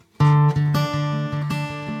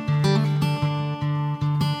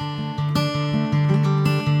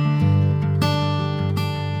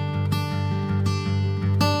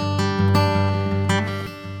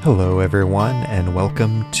Hello, everyone, and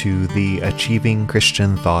welcome to the Achieving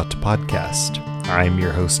Christian Thought podcast. I'm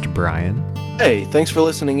your host, Brian. Hey, thanks for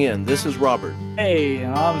listening in. This is Robert. Hey,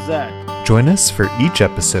 and I'm Zach. Join us for each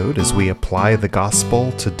episode as we apply the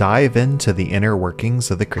gospel to dive into the inner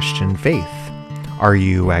workings of the Christian faith. Are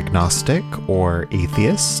you agnostic or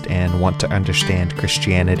atheist and want to understand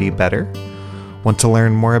Christianity better? Want to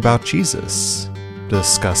learn more about Jesus?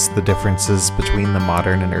 Discuss the differences between the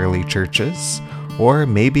modern and early churches? Or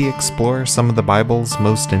maybe explore some of the Bible's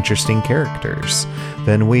most interesting characters?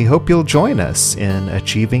 Then we hope you'll join us in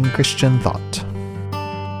Achieving Christian Thought.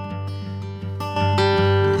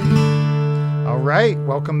 All right,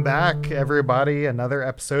 welcome back, everybody. Another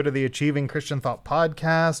episode of the Achieving Christian Thought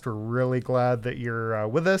podcast. We're really glad that you're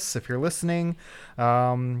with us, if you're listening.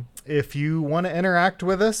 If you want to interact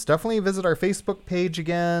with us, definitely visit our Facebook page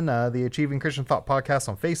again, the Achieving Christian Thought podcast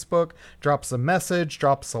on Facebook. Drop us a message,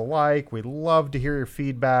 drop us a like. We'd love to hear your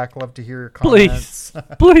feedback, love to hear your comments.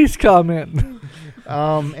 Please comment.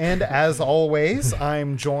 And as always,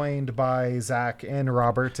 I'm joined by Zach and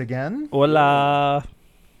Robert again. Hola.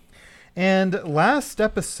 And last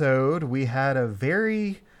episode, we had a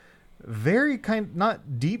very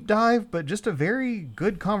not deep dive, but just a very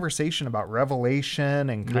good conversation about Revelation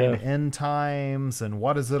and kind of end times and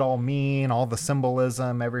what does it all mean, all the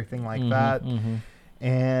symbolism, everything like that. Mm-hmm.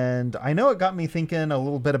 And I know it got me thinking a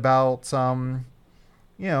little bit about,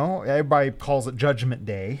 everybody calls it Judgment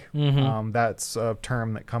Day. Mm-hmm. That's a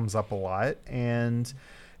term that comes up a lot. And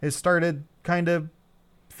it started kind of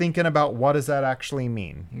thinking about what does that actually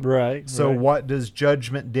mean? Right. So what does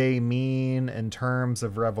Judgment Day mean in terms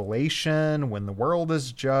of Revelation when the world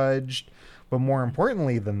is judged? But more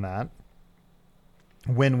importantly than that,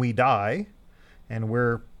 when we die and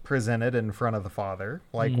we're presented in front of the Father,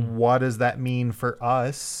 like what does that mean for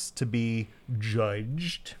us to be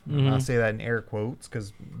judged? I say that in air quotes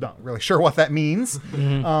because not really sure what that means.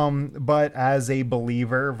 But as a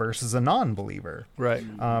believer versus a non-believer,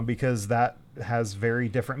 right? Because that has very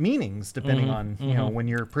different meanings depending on when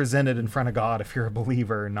you're presented in front of God, if you're a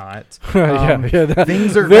believer or not.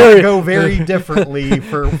 Things are going to go very differently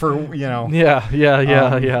for absolutely.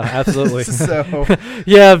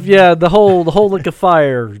 So the whole lake of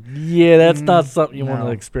fire, that's not something you want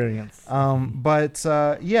to experience. But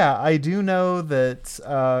I do know that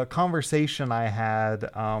a conversation I had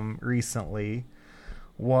recently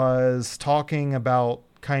was talking about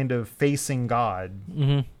kind of facing God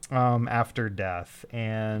after death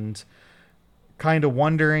and kind of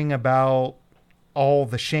wondering about all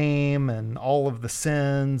the shame and all of the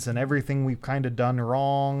sins and everything we've kind of done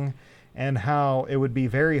wrong and how it would be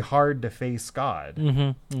very hard to face God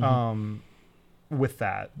with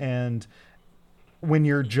that. And when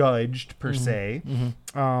you're judged per se,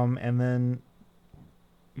 and then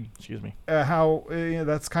how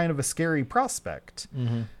that's kind of a scary prospect.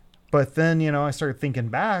 But then, I started thinking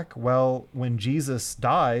back, well, when Jesus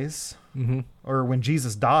dies, or when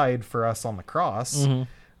Jesus died for us on the cross,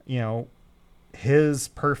 his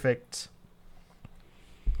perfect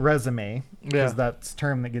resume, because that's a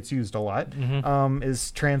term that gets used a lot, is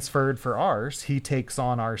transferred for ours. He takes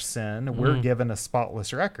on our sin. We're given a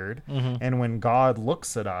spotless record. And when God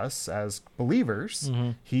looks at us as believers,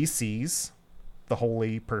 he sees the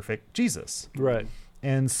holy, perfect Jesus. Right.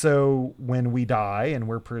 And so when we die and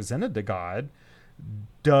we're presented to God,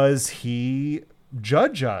 does he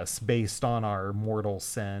judge us based on our mortal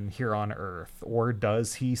sin here on earth? Or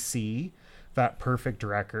does he see that perfect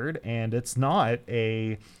record and it's not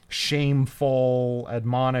a shameful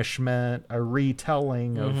admonishment, a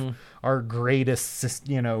retelling of our greatest,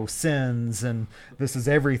 sins, and this is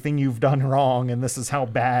everything you've done wrong and this is how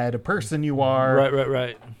bad a person you are.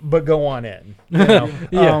 Right. But go on in. And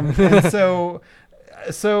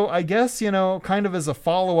so I guess, kind of as a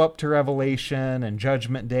follow-up to Revelation and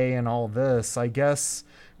Judgment Day and all this, I guess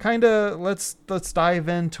kind of let's dive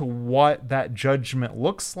into what that judgment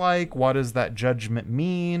looks like. What does that judgment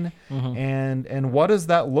mean? And what does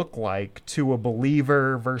that look like to a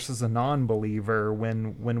believer versus a non-believer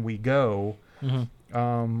when we go?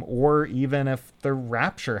 Or even if the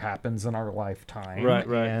rapture happens in our lifetime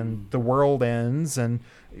and the world ends. And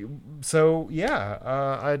so,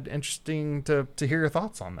 interesting to hear your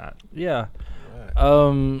thoughts on that. Yeah.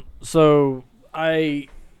 So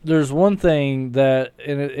there's one thing that,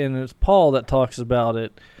 and it's Paul that talks about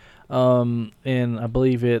it. And I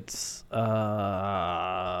believe it's,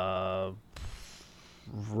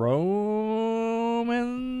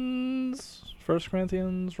 Romans, 1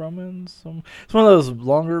 Corinthians, Romans. It's one of those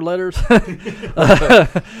longer letters.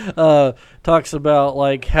 Talks about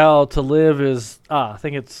like how to live is. I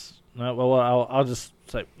think it's. Well, I'll just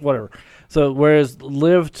say whatever. So whereas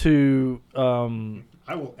live to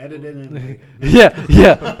I will edit it in.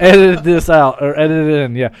 yeah, edit this out or edit it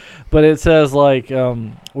in, yeah. But it says like,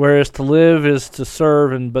 whereas to live is to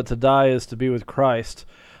serve, but to die is to be with Christ.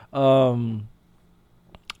 So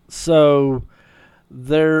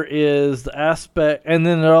there is the aspect, and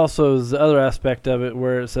then there also is the other aspect of it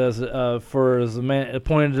where it says, for as a man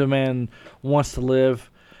appointed a man wants to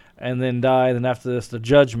live and then die, then after this the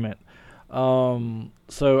judgment.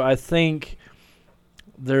 So I think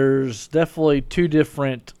there's definitely two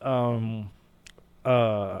different, I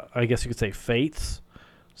guess you could say, faiths,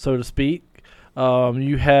 so to speak.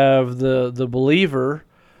 You have the believer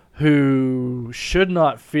who should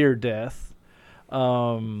not fear death.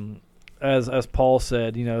 As Paul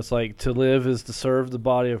said, it's like to live is to serve the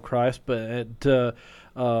body of Christ, but to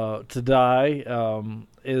die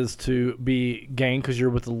is to be gain because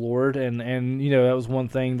you're with the Lord. And that was one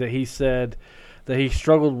thing that he said that he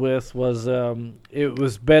struggled with was it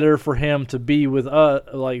was better for him to be with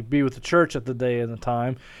be with the church at the day and the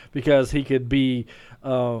time, because he could be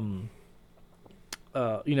a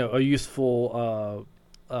useful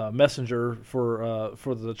messenger for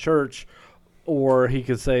the church, or he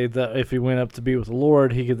could say that if he went up to be with the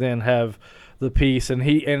Lord, he could then have the peace.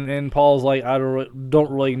 And Paul's like, I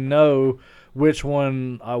don't really know which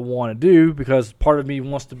one I want to do, because part of me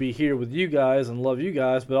wants to be here with you guys and love you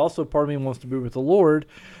guys, but also part of me wants to be with the Lord.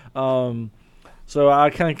 So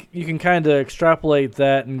you can kind of extrapolate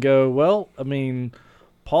that and go, well, I mean,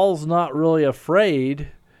 Paul's not really afraid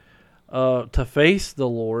to face the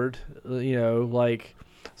Lord,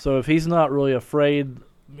 so if he's not really afraid,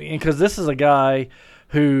 because this is a guy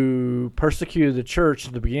who persecuted the church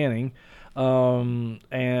at the beginning,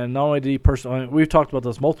 and not only did he we've talked about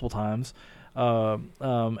this multiple times,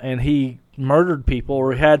 and he murdered people,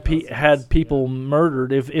 or had people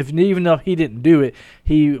murdered. If even though he didn't do it,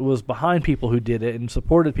 he was behind people who did it and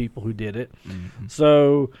supported people who did it. Mm-hmm.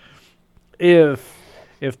 So if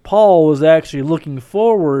Paul was actually looking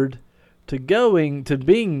forward to being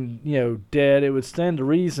dead, it would stand to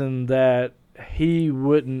reason that he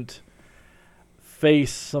wouldn't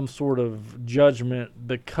face some sort of judgment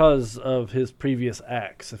because of his previous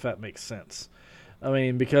acts, if that makes sense. I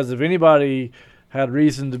mean, because if anybody had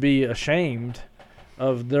reason to be ashamed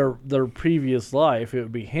of their previous life, it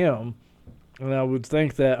would be him. And I would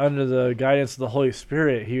think that under the guidance of the Holy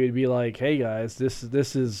Spirit, he would be like, "Hey guys, this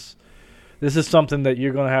is something that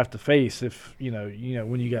you're going to have to face if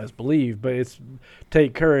when you guys believe. But it's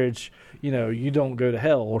take courage. You don't go to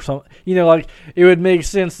hell or something. Like it would make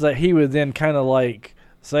sense that he would then kind of like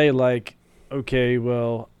say like, okay,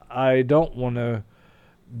 well, I don't want to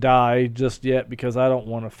die just yet because I don't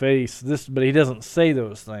want to face this. But he doesn't say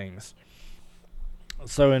those things.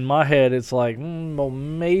 So in my head, it's like, well,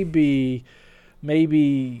 maybe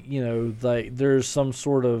like there's some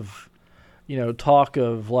sort of talk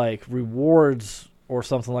of like rewards or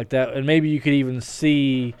something like that, and maybe you could even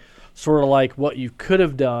see sort of like what you could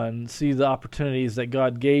have done, see the opportunities that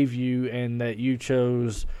God gave you and that you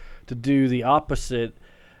chose to do the opposite,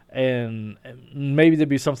 and maybe there'd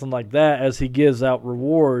be something like that as he gives out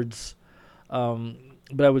rewards.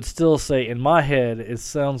 But I would still say in my head it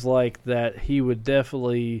sounds like that he would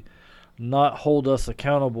definitely not hold us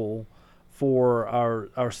accountable for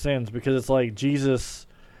our sins, because it's like Jesus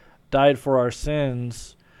died for our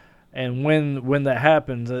sins, and when that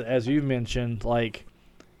happens, as you mentioned, like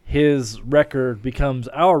his record becomes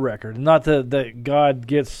our record. Not that God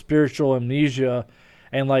gets spiritual amnesia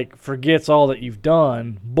and like forgets all that you've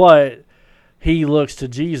done, but he looks to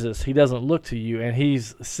Jesus. He doesn't look to you, and he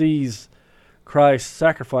sees Christ's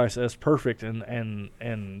sacrifice as perfect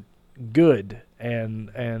and good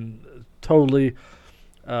and totally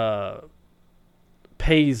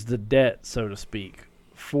pays the debt, so to speak,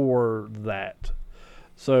 for that.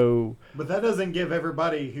 So, but that doesn't give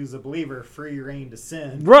everybody who's a believer free reign to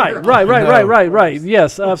sin. Right.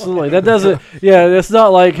 Yes, absolutely. That doesn't. Yeah, it's not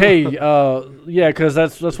like, hey, because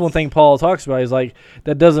that's one thing Paul talks about. He's like,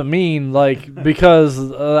 that doesn't mean like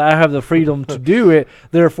because I have the freedom to do it,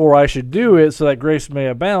 therefore I should do it so that grace may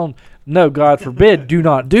abound. No, God forbid, do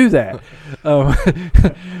not do that.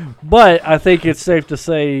 But I think it's safe to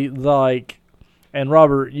say, like, and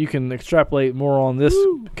Robert, you can extrapolate more on this,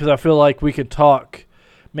 because I feel like we could talk.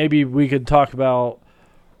 Maybe we could talk about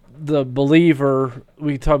the believer.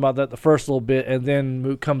 We could talk about that the first little bit, and then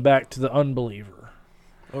we'll come back to the unbeliever.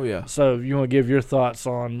 Oh, yeah. So you want to give your thoughts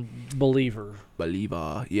on believer?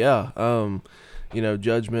 Yeah.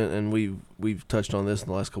 Judgment, and we've touched on this in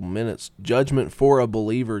the last couple minutes. Judgment for a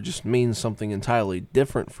believer just means something entirely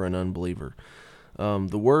different for an unbeliever.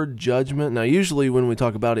 The word judgment, now usually when we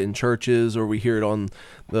talk about it in churches or we hear it on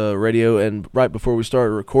the radio, and right before we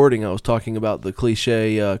started recording, I was talking about the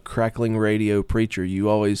cliche crackling radio preacher. You've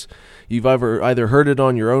either heard it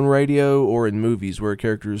on your own radio or in movies where a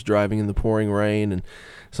character is driving in the pouring rain and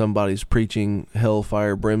somebody's preaching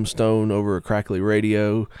hellfire brimstone over a crackly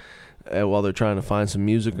radio while they're trying to find some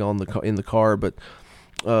music in the car. But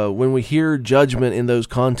when we hear judgment in those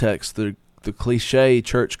contexts, the cliche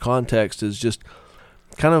church context is just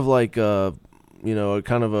kind of like a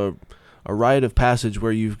rite of passage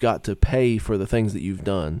where you've got to pay for the things that you've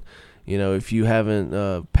done. If you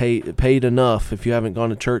haven't paid enough, if you haven't gone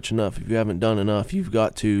to church enough, if you haven't done enough, you've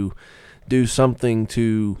got to do something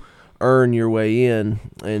to earn your way in.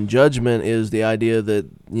 And judgment is the idea that,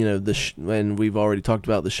 and we've already talked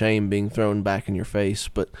about the shame being thrown back in your face,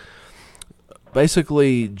 but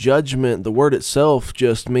basically judgment, the word itself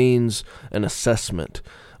just means an assessment.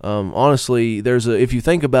 Honestly, if you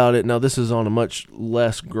think about it, now this is on a much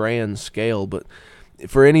less grand scale, but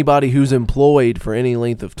for anybody who's employed for any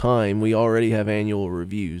length of time, we already have annual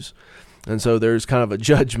reviews. And so there's kind of a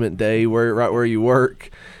judgment day right where you work,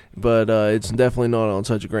 but it's definitely not on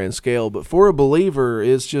such a grand scale. But for a believer,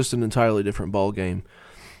 it's just an entirely different ballgame.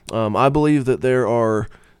 I believe that there are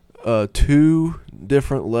 2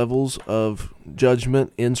 different levels of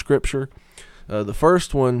judgment in Scripture. The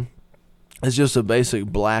first one is just a basic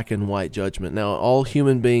black and white judgment. Now, all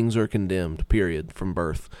human beings are condemned, period, from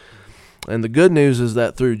birth. And the good news is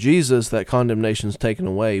that through Jesus, that condemnation is taken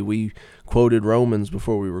away. We quoted Romans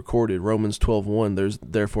before we recorded, Romans 12:1. There's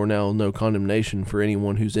therefore now no condemnation for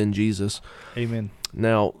anyone who's in Jesus. Amen.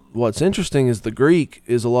 Now, what's interesting is the Greek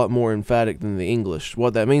is a lot more emphatic than the English.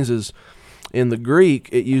 What that means is, in the Greek,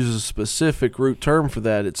 it uses a specific root term for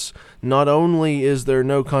that. It's not only is there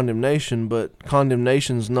no condemnation, but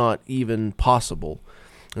condemnation's not even possible.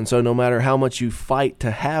 And so no matter how much you fight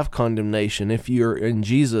to have condemnation, if you're in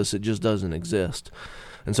Jesus, it just doesn't exist.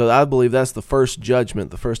 And so I believe that's the first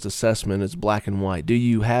judgment, the first assessment. It's black and white. Do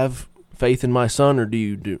you have faith in my Son, or do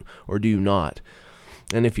you not?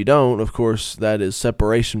 And if you don't, of course, that is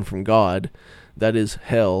separation from God. That is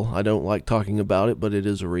hell. I don't like talking about it, but it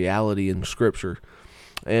is a reality in Scripture.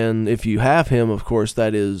 And if you have Him, of course,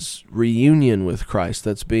 that is reunion with Christ.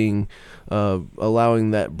 That's being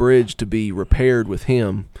allowing that bridge to be repaired with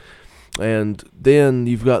Him. And then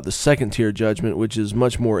you've got the second tier judgment, which is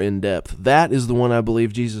much more in-depth. That is the one I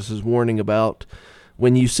believe Jesus is warning about.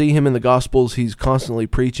 When you see Him in the Gospels, He's constantly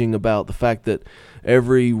preaching about the fact that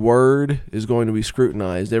every word is going to be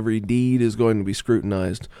scrutinized. Every deed is going to be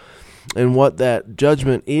scrutinized. And what that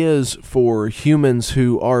judgment is for humans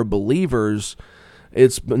who are believers,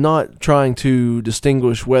 it's not trying to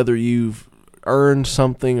distinguish whether you've earned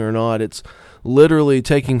something or not. It's literally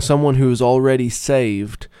taking someone who is already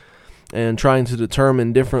saved and trying to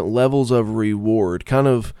determine different levels of reward, kind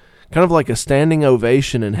of like a standing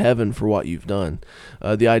ovation in heaven for what you've done.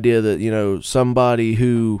 The idea that, somebody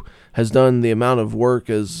who has done the amount of work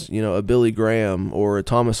as, a Billy Graham or a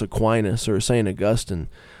Thomas Aquinas or a St. Augustine,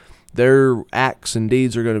 their acts and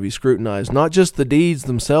deeds are going to be scrutinized. Not just the deeds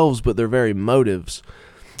themselves, but their very motives.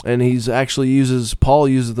 And Paul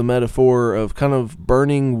uses the metaphor of kind of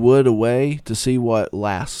burning wood away to see what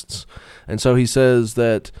lasts. And so he says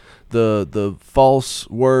that the false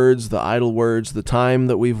words, the idle words, the time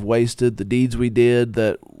that we've wasted, the deeds we did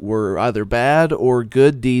that were either bad or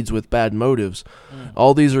good deeds with bad motives,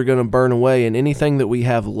 all these are going to burn away, and anything that we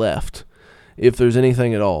have left, if there's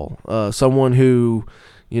anything at all. Someone who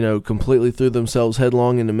completely threw themselves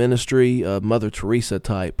headlong into ministry, Mother Teresa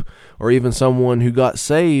type, or even someone who got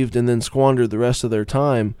saved and then squandered the rest of their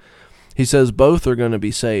time. He says both are going to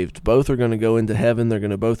be saved. Both are going to go into heaven. They're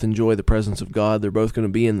going to both enjoy the presence of God. They're both going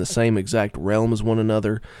to be in the same exact realm as one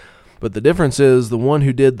another. But the difference is the one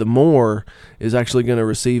who did the more is actually going to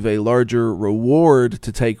receive a larger reward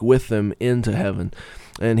to take with them into heaven.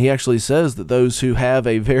 And he actually says that those who have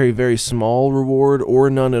a very, very small reward or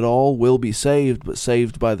none at all will be saved, but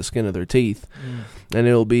saved by the skin of their teeth. And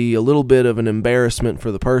it'll be a little bit of an embarrassment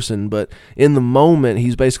for the person, but in the moment,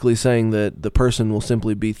 he's basically saying that the person will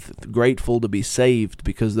simply be grateful to be saved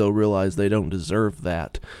because they'll realize they don't deserve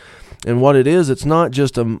that. And what it is, it's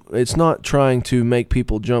not trying to make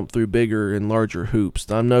people jump through bigger and larger hoops.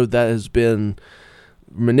 I know that has been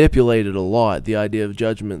manipulated a lot, the idea of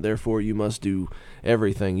judgment. Therefore, you must do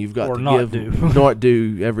everything. You've got to not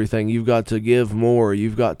do everything. You've got to give more.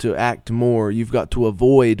 You've got to act more. You've got to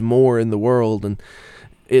avoid more in the world, and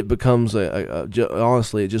it becomes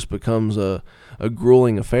honestly, it just becomes a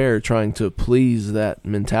grueling affair trying to please that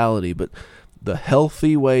mentality. But the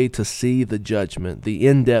healthy way to see the judgment, the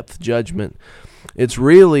in-depth judgment. It's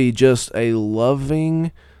really just a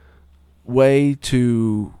loving way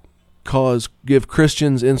to give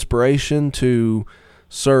Christians inspiration to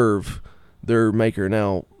serve their Maker.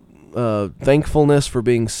 Now, thankfulness for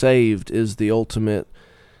being saved is the ultimate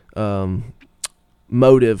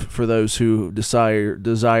motive for those who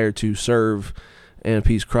desire to serve and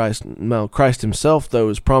appease Christ. Now, Christ himself, though,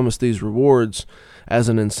 has promised these rewards as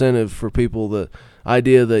an incentive for people. The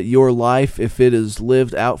idea that your life, if it is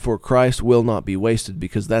lived out for Christ, will not be wasted,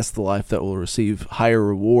 because that's the life that will receive higher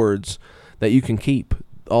rewards that you can keep.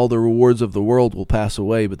 All the rewards of the world will pass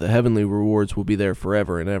away, but the heavenly rewards will be there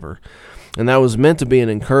forever and ever. And that was meant to be an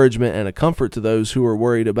encouragement and a comfort to those who are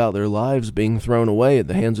worried about their lives being thrown away at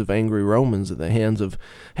the hands of angry Romans, at the hands of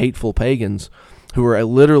hateful pagans, who are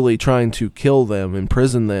literally trying to kill them,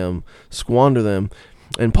 imprison them, squander them.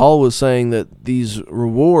 And Paul was saying that these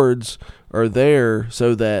rewards are there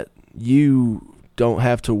so that you don't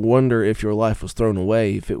have to wonder if your life was thrown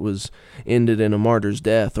away, if it was ended in a martyr's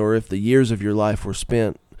death, or if the years of your life were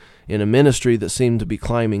spent in a ministry that seemed to be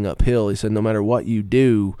climbing uphill. He said no matter what you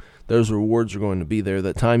do, those rewards are going to be there.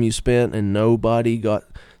 That time you spent and nobody got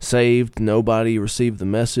saved, nobody received the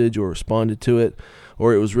message or responded to it,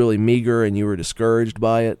 or it was really meager and you were discouraged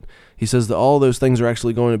by it. He says that all those things are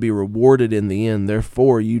actually going to be rewarded in the end.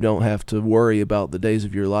 Therefore, you don't have to worry about the days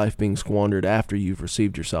of your life being squandered after you've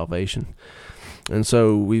received your salvation. And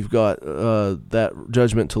so we've got that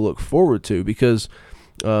judgment to look forward to, because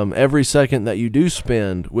every second that you do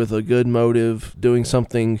spend with a good motive, doing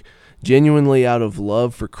something genuinely out of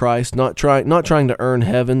love for Christ, not trying to earn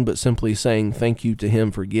heaven, but simply saying thank you to him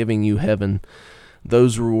for giving you heaven,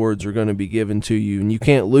 those rewards are going to be given to you, and you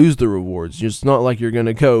can't lose the rewards. It's not like you're going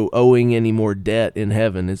to go owing any more debt in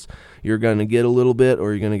heaven. You're going to get a little bit,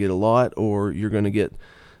 or you're going to get a lot, or you're going to get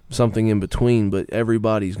something in between, but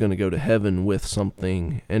everybody's going to go to heaven with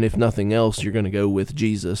something, and if nothing else, you're going to go with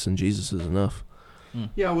Jesus, and Jesus is enough.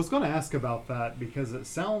 Yeah, I was going to ask about that, because it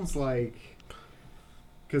sounds like,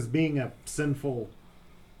 because being a sinful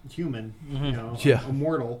human, a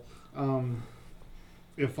mortal,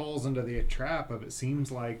 it falls into the trap of, it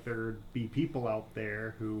seems like there'd be people out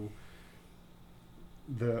there who,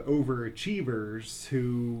 the overachievers,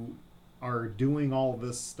 who are doing all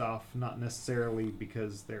this stuff not necessarily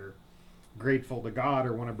because they're grateful to God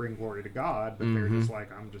or want to bring glory to God, but they're just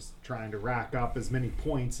like, I'm just trying to rack up as many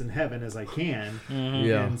points in heaven as I can.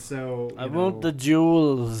 Yeah. And so I want the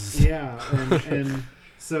jewels. Yeah, and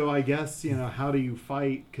so I guess, how do you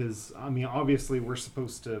fight? Because, I mean, obviously we're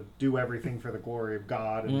supposed to do everything for the glory of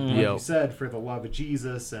God, and like you said, for the love of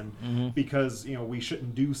Jesus, and because, we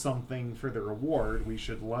shouldn't do something for the reward. We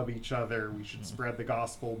should love each other. We should spread the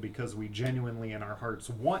gospel because we genuinely in our hearts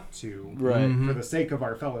want to, for the sake of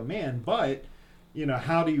our fellow man. But,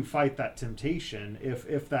 how do you fight that temptation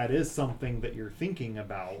if that is something that you're thinking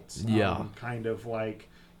about? Kind of like,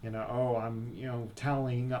 I'm,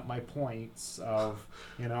 tallying up my points of,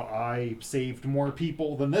 I saved more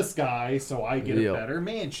people than this guy, so I get a better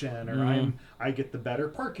mansion, or I get the better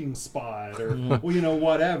parking spot, or,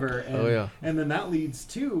 whatever. And, and then that leads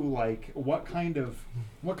to, like, what kind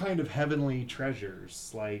of heavenly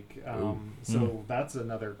treasures? Like, so that's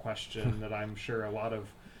another question that I'm sure a lot of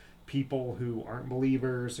people who aren't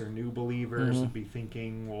believers or new believers would be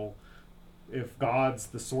thinking, well, if God's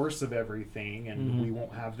the source of everything, and we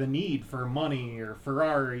won't have the need for money or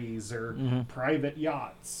Ferraris or private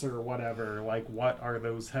yachts or whatever, like, what are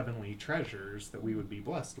those heavenly treasures that we would be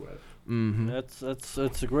blessed with?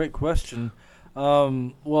 That's a great question.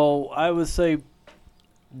 Well, I would say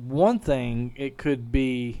one thing it could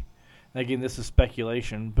be, again, this is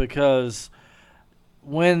speculation, because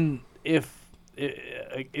if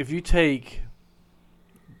you take,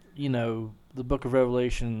 the book of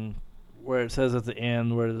Revelation, where it says at the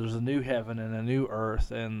end, where there's a new heaven and a new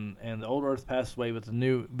earth, and the old earth passed away, but the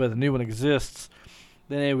new one exists,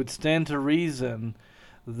 then it would stand to reason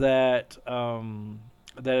that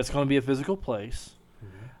that it's going to be a physical place,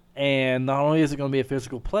 and not only is it going to be a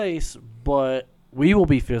physical place, but we will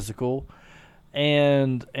be physical,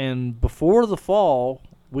 and before the fall,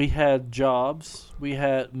 we had jobs. We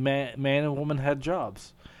had man and woman had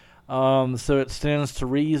jobs, so it stands to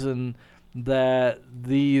reason that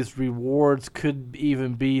these rewards could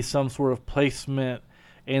even be some sort of placement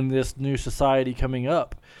in this new society coming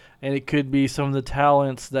up. And it could be some of the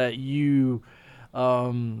talents that you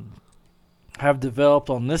have developed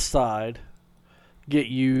on this side get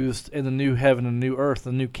used in the new heaven and new earth,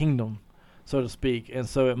 the new kingdom, so to speak. And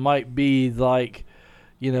so it might be like,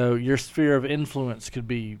 your sphere of influence could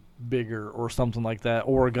be bigger or something like that,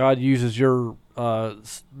 or God uses your some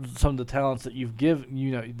of the talents that you've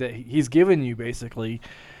given, that He's given you basically,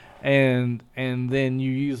 and then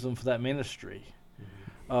you use them for that ministry.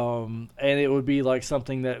 And it would be like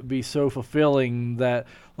something that would be so fulfilling that,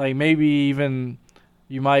 like, maybe even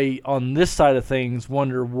you might on this side of things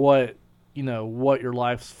wonder what your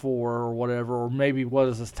life's for or whatever, or maybe what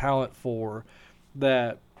is this talent for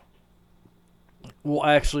that will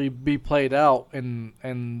actually be played out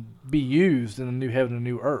and be used in a new heaven and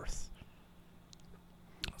new earth.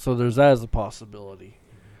 So there's that as a possibility.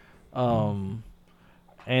 And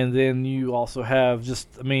then you also have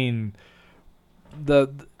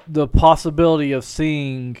the possibility of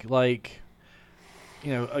seeing, like,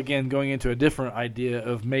 again, going into a different idea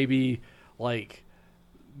of maybe like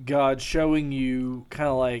God showing you kind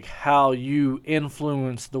of like how you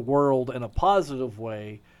influence the world in a positive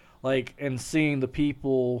way, like, and seeing the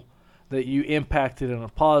people that you impacted in a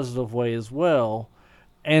positive way as well,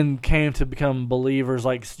 and came to become believers.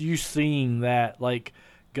 Like, you seeing that, like,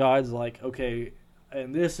 God's like, okay,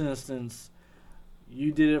 in this instance,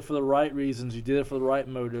 you did it for the right reasons, you did it for the right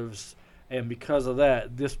motives, and because of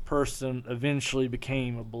that, this person eventually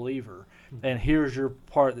became a believer. And here's your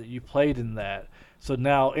part that you played in that. So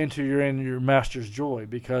now enter your master's joy,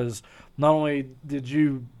 because not only did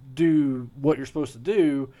you do what you're supposed to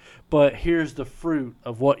do, but here's the fruit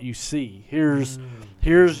of what you see. Here's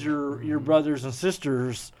your brothers and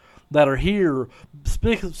sisters that are here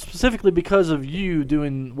specifically because of you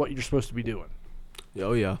doing what you're supposed to be doing.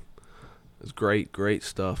 Oh yeah, it's great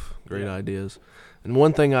stuff, great ideas. And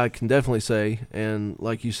one thing I can definitely say, and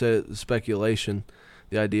like you said, speculation,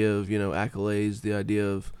 the idea of accolades, the idea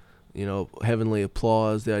of heavenly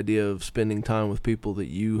applause, the idea of spending time with people that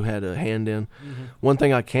you had a hand in. Mm-hmm. One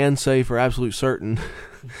thing I can say for absolute certain,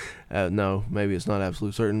 no, maybe it's not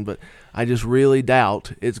absolute certain, but I just really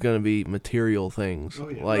doubt it's going to be material things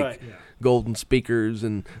golden speakers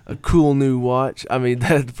and a cool new watch. I mean,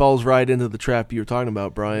 that falls right into the trap you were talking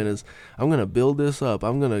about, Brian, is I'm going to build this up.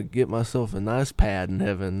 I'm going to get myself a nice pad in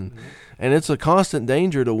heaven. Mm-hmm. And it's a constant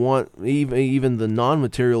danger to want even the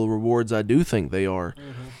non-material rewards I do think they are.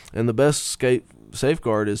 Mm-hmm. And the best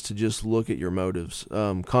safeguard is to just look at your motives,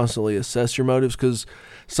 constantly assess your motives, because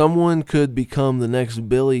someone could become the next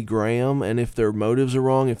Billy Graham, and if their motives are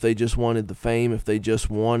wrong, if they just wanted the fame, if they just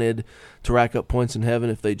wanted to rack up points in heaven,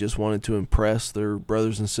 if they just wanted to impress their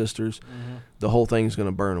brothers and sisters, the whole thing's going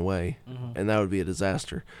to burn away, and that would be a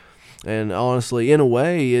disaster. And honestly, in a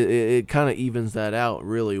way, it kind of evens that out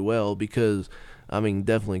really well, because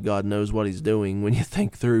definitely God knows what He's doing when you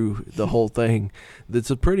think through the whole thing. It's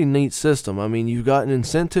a pretty neat system. You've got an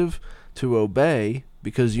incentive to obey,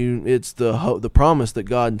 because it's the promise that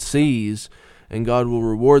God sees, and God will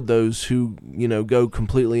reward those who go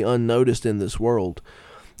completely unnoticed in this world.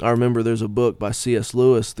 I remember there's a book by C.S.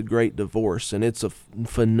 Lewis, The Great Divorce, and it's a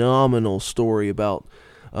phenomenal story about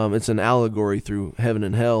it's an allegory through heaven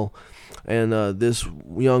and hell, and this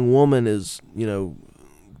young woman is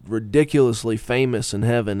ridiculously famous in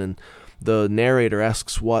heaven, and the narrator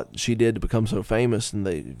asks what she did to become so famous, and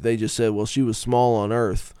they just said, well, she was small on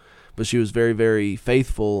earth, but she was very, very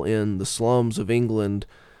faithful in the slums of England,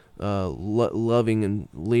 loving and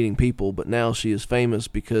leading people. But now she is famous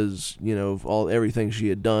because of everything she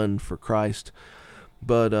had done for Christ.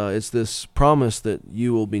 But it's this promise that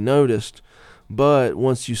you will be noticed. But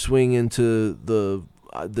once you swing into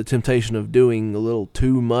the temptation of doing a little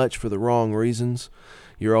too much for the wrong reasons,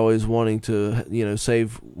 you're always wanting to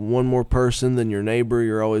save one more person than your neighbor.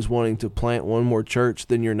 You're always wanting to plant one more church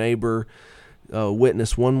than your neighbor.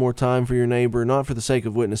 Witness one more time for your neighbor, not for the sake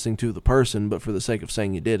of witnessing to the person, but for the sake of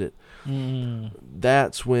saying you did it.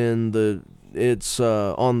 That's when it's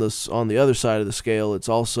on the other side of the scale. It's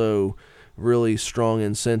also really strong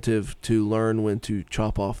incentive to learn when to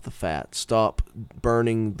chop off the fat. Stop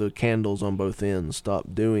burning the candles on both ends. Stop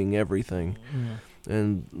doing everything.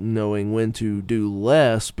 And knowing when to do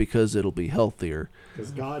less, because it'll be healthier.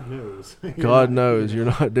 Because God knows. God knows you're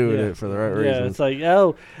not doing it for the right reasons. Yeah, it's like,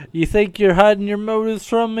 oh, you think you're hiding your motives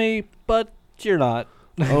from me, but you're not.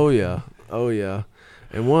 Oh, yeah.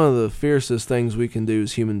 And one of the fiercest things we can do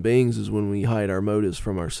as human beings is when we hide our motives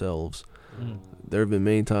from ourselves. There have been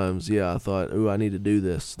many times, I thought, I need to do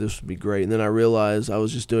this. This would be great. And then I realized I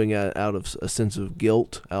was just doing it out of a sense of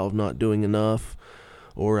guilt, out of not doing enough,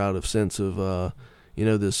 or out of sense of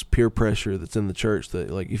this peer pressure that's in the church that,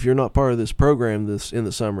 like, if you're not part of this program in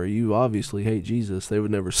the summer, you obviously hate Jesus. They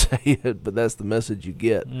would never say it, but that's the message you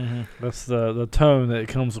get. That's the tone that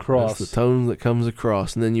comes across. That's the tone that comes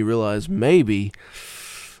across. And then you realize maybe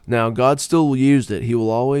Now, God still used it. He will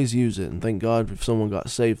always use it, and thank God if someone got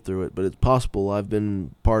saved through it. But it's possible. I've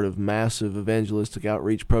been part of massive evangelistic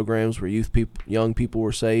outreach programs where young people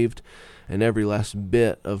were saved, and every last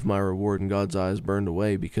bit of my reward in God's eyes burned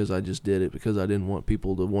away because I just did it, because I didn't want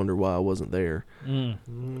people to wonder why I wasn't there.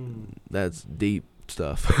 That's deep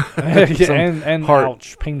stuff. and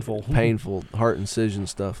ouch, painful, heart incision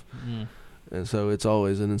stuff. And so it's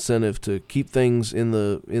always an incentive to keep things in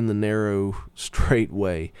the narrow, straight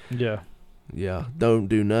way. Yeah. Don't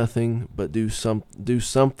do nothing, but do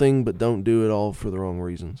something, but don't do it all for the wrong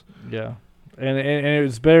reasons. Yeah, and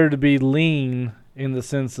it's better to be lean in the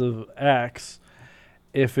sense of acts,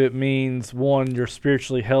 if it means, one, you're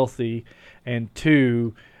spiritually healthy, and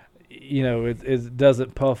two, it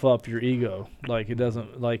doesn't puff up your ego. Like, it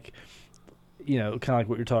doesn't, like, kind of like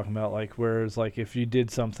what you're talking about, like, whereas, like, if you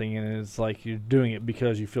did something and it's like you're doing it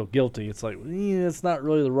because you feel guilty, it's like, it's not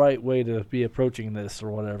really the right way to be approaching this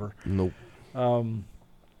or whatever. Nope.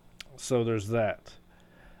 So there's that.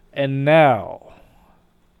 And now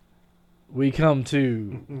we come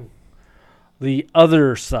to the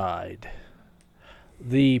other side,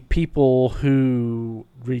 the people who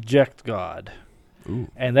reject God. Ooh.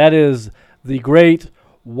 And that is the great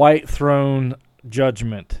white throne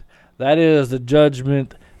judgment. That is the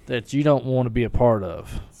judgment that you don't want to be a part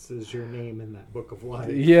of. This is your name in that book of life.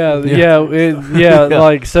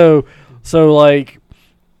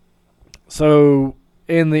 So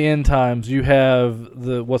in the end times, you have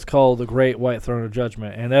what's called the great white throne of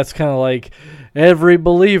judgment, and that's kind of like every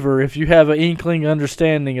believer, if you have an inkling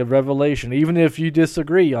understanding of Revelation, even if you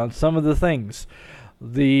disagree on some of the things,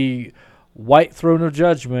 the white throne of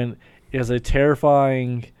judgment is a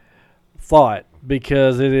terrifying thought,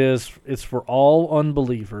 because it's for all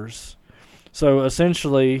unbelievers. So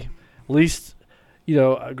essentially, at least,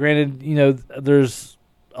 granted, there's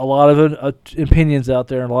a lot of opinions out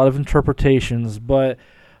there and a lot of interpretations, but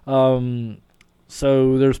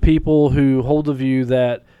so there's people who hold the view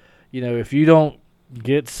that, if you don't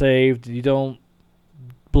get saved, you don't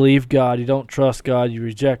believe God, you don't trust God, you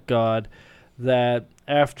reject God, that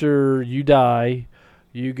after you die,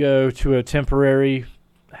 you go to a temporary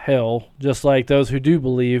hell, just like those who do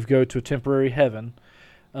believe go to a temporary heaven.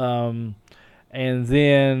 And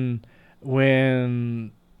then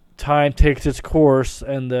when time takes its course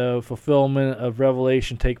and the fulfillment of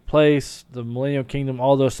Revelation take place, the millennial kingdom,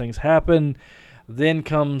 all those things happen, then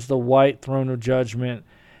comes the white throne of judgment,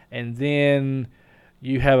 and then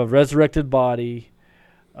you have a resurrected body.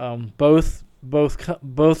 Both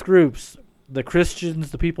groups, the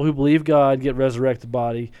Christians, the people who believe God, get resurrected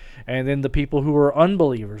body, and then the people who are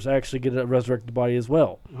unbelievers actually get a resurrected body as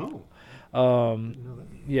well.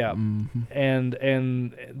 Yeah,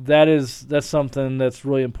 and that's something that's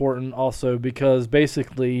really important also, because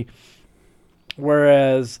basically,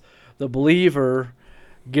 whereas the believer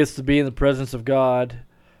gets to be in the presence of God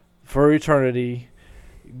for eternity,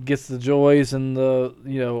 gets the joys and the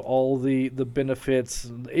all the benefits,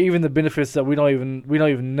 even the benefits that we don't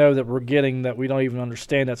even know that we're getting, that we don't even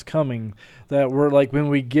understand that's coming, that we're like, when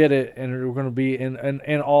we get it, and we're going to be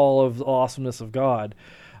in all of the awesomeness of God.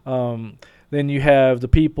 Then you have the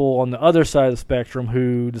people on the other side of the spectrum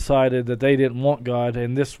who decided that they didn't want God,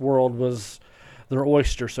 and this world was their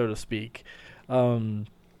oyster, so to speak.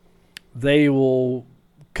 They will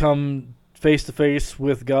come face to face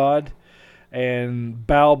with God and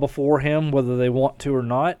bow before Him, whether they want to or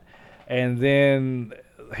not, and then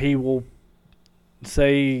He will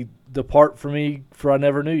say, "Depart from me, for I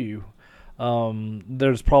never knew you."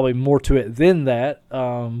 There's probably more to it than that,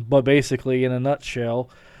 but basically, in a nutshell,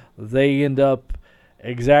 they end up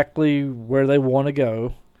exactly where they want to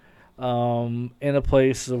go, in a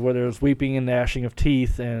place where there's weeping and gnashing of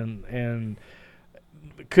teeth, and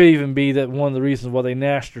it could even be that one of the reasons why they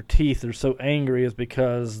gnash their teeth, they're so angry, is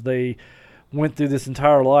because they went through this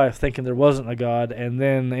entire life thinking there wasn't a God, and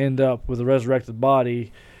then end up with a resurrected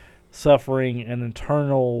body, suffering an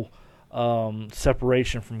eternal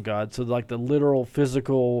separation from God. So like the literal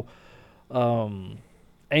physical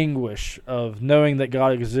anguish of knowing that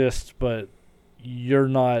God exists, but you're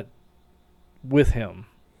not with Him.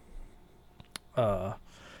 I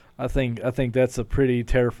think that's a pretty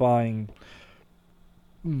terrifying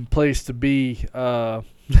place to be.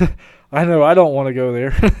 I know I don't want to go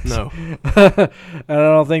there. No. And I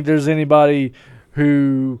don't think there's anybody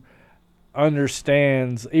who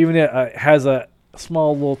understands, even has a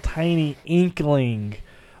small little tiny inkling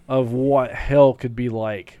of what hell could be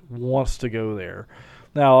like, wants to go there.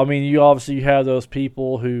 Now, I mean, you obviously have those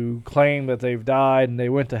people who claim that they've died and they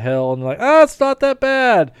went to hell, and they're like, it's not that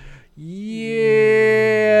bad.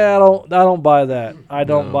 Yeah, I don't buy that. I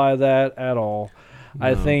don't buy that at all.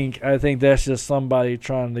 I think that's just somebody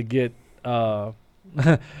trying to get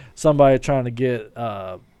somebody trying to get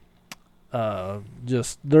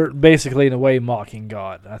just they're basically in a way mocking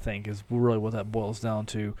God. I think is really what that boils down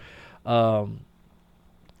to.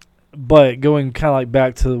 But going kind of like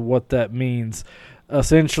back to what that means,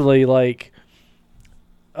 essentially, like,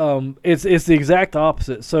 it's the exact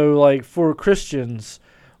opposite. So, like, for Christians,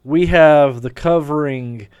 we have the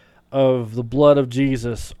covering of the blood of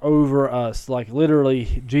Jesus over us. Like,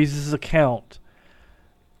 literally, Jesus' account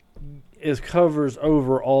covers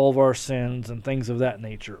over all of our sins and things of that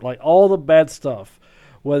nature. Like, all the bad stuff,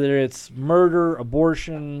 whether it's murder,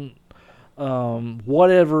 abortion,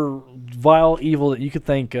 whatever vile evil that you could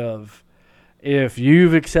think of, if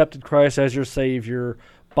you've accepted Christ as your Savior,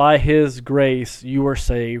 by His grace you are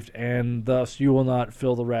saved, and thus you will not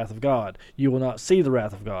feel the wrath of God. You will not see the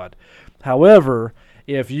wrath of God. However,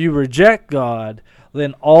 if you reject God,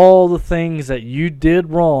 then all the things that you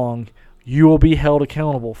did wrong, you will be held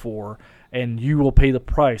accountable for, and you will pay the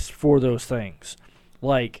price for those things.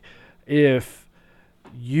 Like, if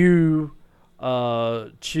you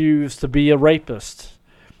choose to be a rapist,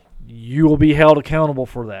 you will be held accountable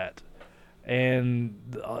for that.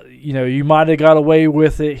 And you might have got away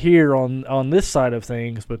with it here on this side of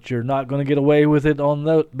things, but you're not going to get away with it on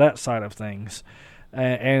that side of things.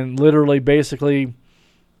 And literally, basically,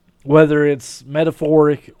 whether it's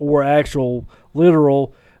metaphoric or actual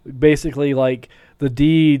literal, basically, like, the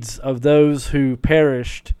deeds of those who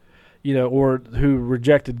perished, or who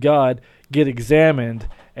rejected God, get examined,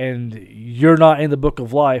 and you're not in the book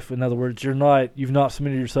of life. In other words, you've not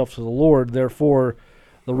submitted yourself to the Lord. Therefore,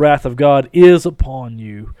 the wrath of God is upon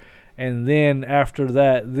you. And then after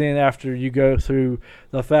that, after you go through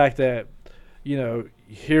the fact that,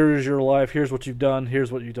 here's your life, here's what you've done,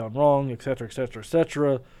 here's what you've done wrong, etc., etc.,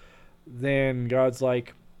 etc., then God's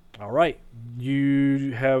like, all right,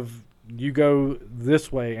 you go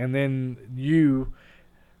this way, and then you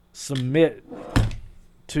submit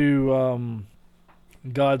to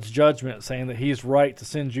God's judgment, saying that He's right to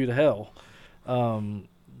send you to hell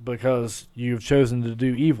because you've chosen to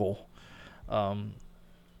do evil.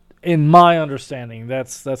 In my understanding,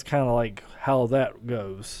 that's kind of like how that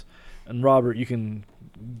goes. And Robert, you can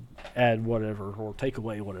add whatever or take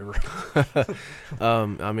away whatever.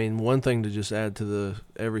 I mean, one thing to just add to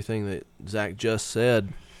everything that Zach just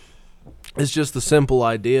said is just the simple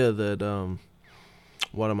idea that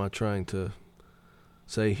what am I trying to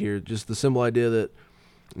say here? Just the simple idea that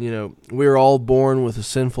we're all born with a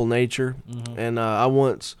sinful nature. Mm-hmm. And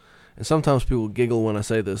and sometimes people giggle when I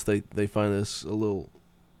say this. They find this a little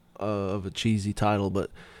of a cheesy title,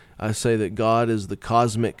 but I say that God is the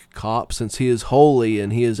cosmic cop. Since He is holy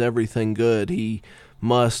and He is everything good, He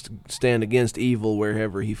must stand against evil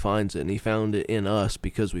wherever He finds it, and He found it in us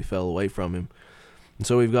because we fell away from Him. And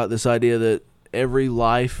so we've got this idea that every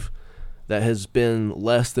life that has been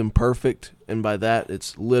less than perfect, and by that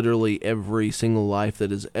it's literally every single life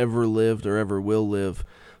that has ever lived or ever will live,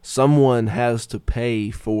 someone has to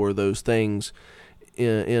pay for those things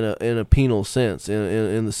in a penal sense,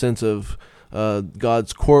 in the sense of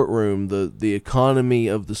God's courtroom, the economy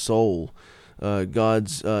of the soul,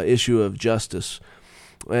 God's issue of justice.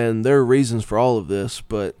 And there are reasons for all of this,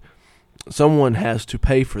 but someone has to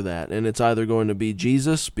pay for that, and it's either going to be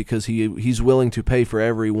Jesus, because he's willing to pay for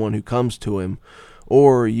everyone who comes to Him,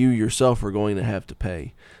 or you yourself are going to have to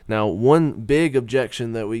pay. Now, one big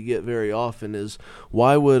objection that we get very often is,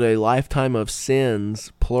 why would a lifetime of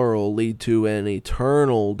sins, plural, lead to an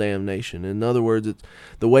eternal damnation? In other words,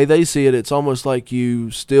 the way they see it, it's almost like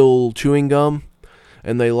you steal chewing gum,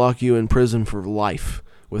 and they lock you in prison for life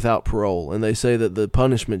without parole. And they say that the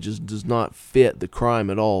punishment just does not fit the crime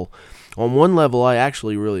at all. On one level, I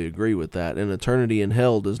actually really agree with that. An eternity in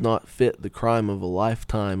hell does not fit the crime of a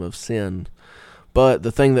lifetime of sin. But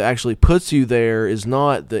the thing that actually puts you there is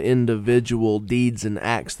not the individual deeds and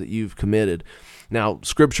acts that you've committed. Now,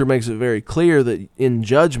 Scripture makes it very clear that in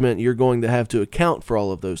judgment, you're going to have to account for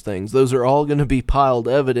all of those things. Those are all going to be piled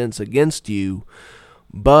evidence against you,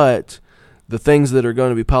 but the things that are going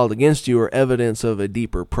to be piled against you are evidence of a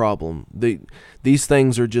deeper problem. These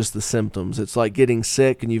things are just the symptoms. It's like getting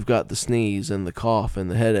sick and you've got the sneeze and the cough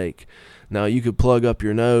and the headache. Now, you could plug up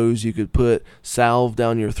your nose, you could put salve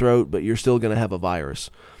down your throat, but you're still going to have a virus.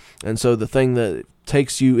 And so the thing that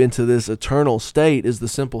takes you into this eternal state is the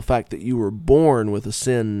simple fact that you were born with a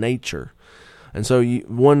sin nature. And so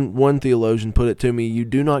one theologian put it to me, you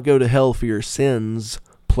do not go to hell for your sins,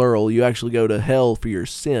 plural. You actually go to hell for your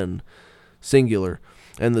sin, singular.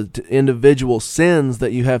 And the individual sins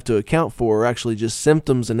that you have to account for are actually just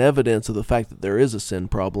symptoms and evidence of the fact that there is a sin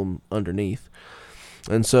problem underneath.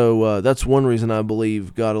 And so that's one reason I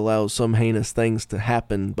believe God allows some heinous things to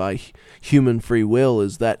happen by human free will,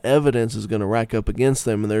 is that evidence is going to rack up against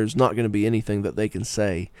them, and there's not going to be anything that they can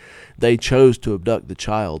say. They chose to abduct the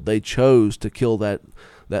child. They chose to kill that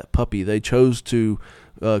puppy. They chose to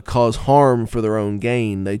cause harm for their own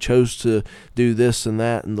gain. They chose to do this and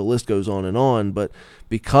that, and the list goes on and on. But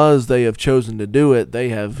because they have chosen to do it, they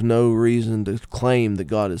have no reason to claim that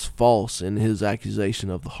God is false in his accusation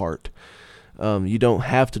of the heart. You don't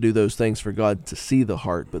have to do those things for God to see the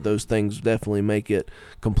heart, but those things definitely make it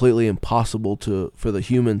completely impossible for the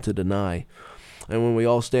human to deny. And when we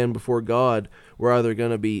all stand before God, we're either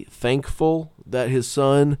going to be thankful that his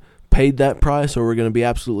son paid that price, or we're going to be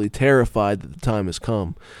absolutely terrified that the time has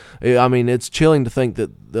come. I mean, it's chilling to think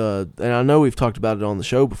that, and I know we've talked about it on the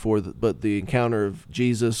show before, but the encounter of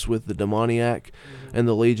Jesus with the demoniac, and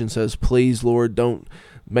the legion says, "Please, Lord, don't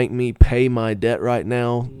make me pay my debt right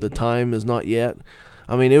now. The time is not yet."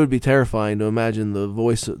 I mean, it would be terrifying to imagine the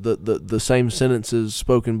voice, the same sentences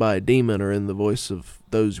spoken by a demon are in the voice of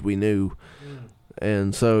those we knew.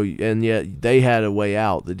 And so, and yet they had a way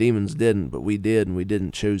out. The demons didn't, but we did, and we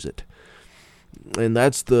didn't choose it. And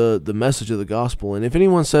that's the message of the gospel. And if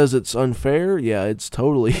anyone says it's unfair, yeah, it's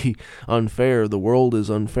totally unfair. The world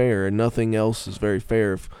is unfair, and nothing else is very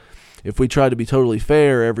fair. If we tried to be totally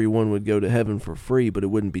fair, everyone would go to heaven for free, but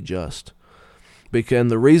it wouldn't be just.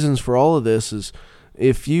 And the reasons for all of this is,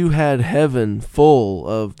 if you had heaven full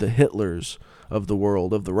of the Hitlers of the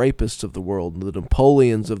world, of the rapists of the world, the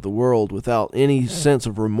Napoleons of the world, without any sense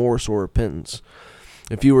of remorse or repentance,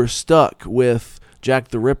 if you were stuck with Jack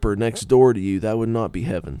the Ripper next door to you, that would not be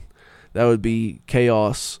heaven. That would be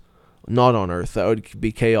chaos, not on earth. That would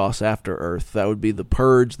be chaos after earth. That would be the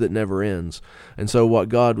purge that never ends. And so what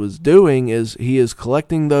God was doing is he is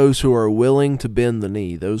collecting those who are willing to bend the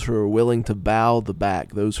knee, those who are willing to bow the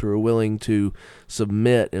back, those who are willing to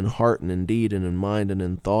submit in heart and in deed and in mind and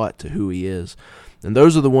in thought to who he is. And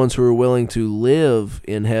those are the ones who are willing to live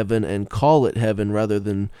in heaven and call it heaven, rather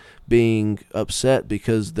than being upset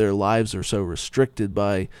because their lives are so restricted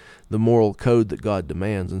by the moral code that God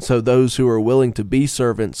demands. And so those who are willing to be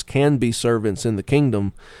servants can be servants in the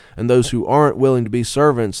kingdom, and those who aren't willing to be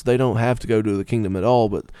servants, they don't have to go to the kingdom at all,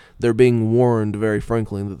 but they're being warned very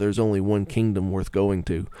frankly that there's only one kingdom worth going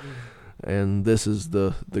to. And this is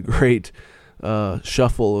the great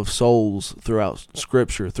shuffle of souls throughout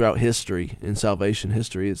Scripture, throughout history, in salvation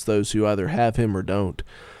history. It's those who either have him or don't.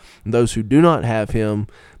 And those who do not have him,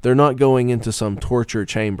 they're not going into some torture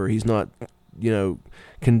chamber. He's not,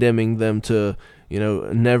 condemning them to,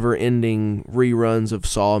 never-ending reruns of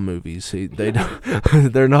Saw movies.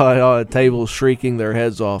 They're not on a table shrieking their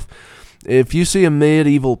heads off. If you see a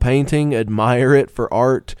medieval painting, admire it for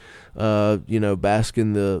art. Bask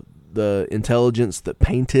in the intelligence that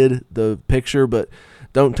painted the picture, but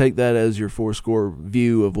don't take that as your fourscore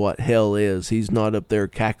view of what hell is. He's not up there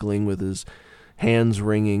cackling with his hands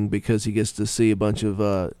wringing because he gets to see a bunch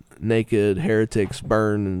of naked heretics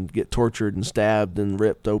burn and get tortured and stabbed and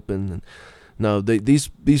ripped open. No,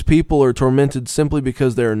 these people are tormented simply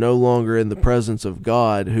because they are no longer in the presence of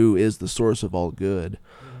God, who is the source of all good.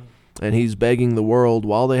 And he's begging the world,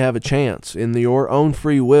 while they have a chance, in your own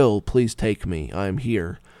free will, please take me. I am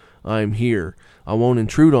here. I am here. I won't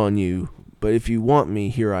intrude on you, but if you want me,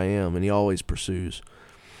 here I am. And he always pursues.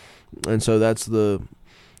 And so that's the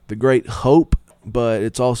great hope, but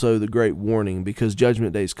it's also the great warning, because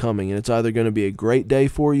Judgment Day is coming, and it's either going to be a great day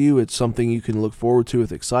for you, it's something you can look forward to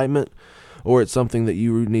with excitement, or it's something that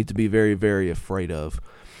you need to be very, very afraid of.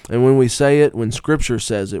 And when we say it, when Scripture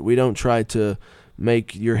says it, we don't try to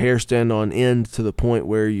make your hair stand on end to the point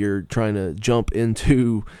where you're trying to jump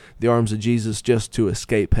into the arms of Jesus just to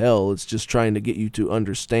escape hell. It's just trying to get you to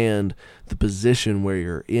understand the position where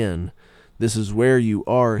you're in. This is where you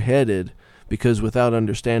are headed, because without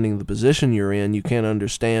understanding the position you're in, you can't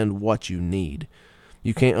understand what you need.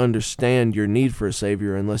 You can't understand your need for a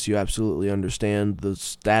Savior unless you absolutely understand the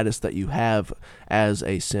status that you have as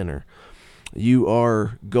a sinner. You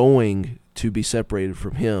are going to be separated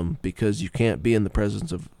from him because you can't be in the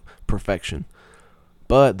presence of perfection.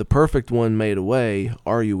 But the perfect one made a way.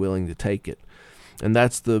 Are you willing to take it? And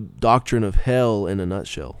that's the doctrine of hell in a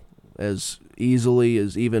nutshell, as easily,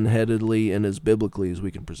 as even-headedly, and as biblically as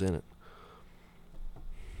we can present it.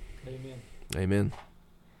 Amen. Amen.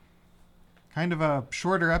 Kind of a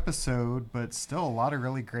shorter episode, but still a lot of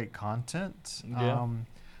really great content. Yeah.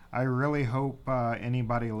 I really hope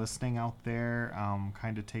anybody listening out there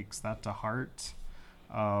kind of takes that to heart.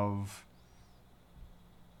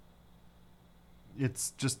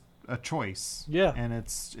 It's just a choice. Yeah. And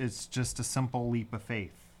it's just a simple leap of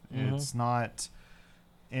faith. Mm-hmm. It's not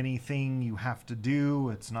anything you have to do.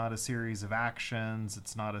 It's not a series of actions.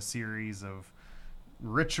 It's not a series of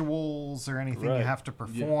rituals or anything you have to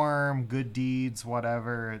perform, good deeds,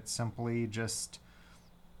 whatever. It's simply just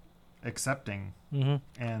accepting.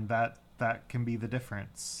 And that can be the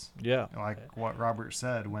difference. Yeah. Like what Robert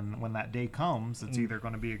said, when that day comes, it's either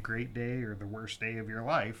going to be a great day or the worst day of your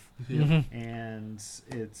life. And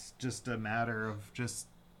it's just a matter of just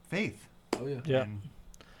faith. Oh yeah. Yeah.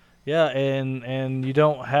 Yeah, and you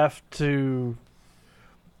don't have to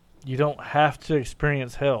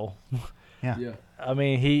experience hell. Yeah. I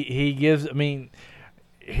mean, he gives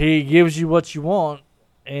you what you want,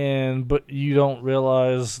 but you don't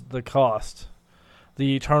realize the cost,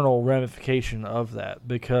 the eternal ramification of that,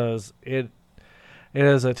 because it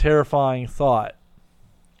is a terrifying thought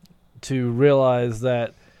to realize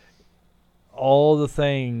that all the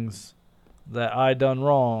things that I done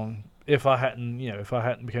wrong, if I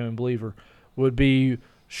hadn't become a believer, would be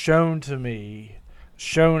shown to me,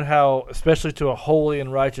 shown how, especially to a holy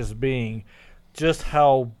and righteous being, just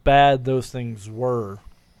how bad those things were,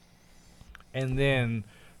 and then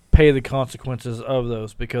pay the consequences of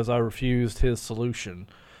those because I refused his solution,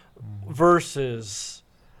 versus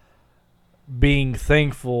being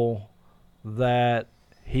thankful that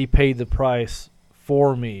he paid the price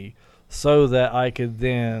for me so that I could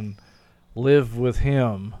then live with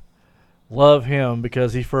him, love him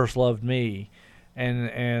because he first loved me,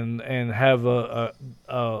 and have a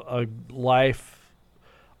life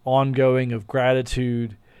ongoing of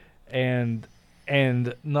gratitude, and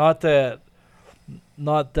not that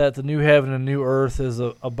the new heaven and new earth is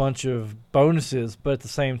a bunch of bonuses, but at the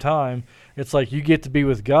same time, it's like you get to be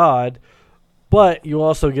with God, but you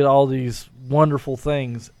also get all these wonderful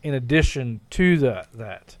things in addition to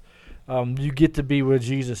that. You get to be with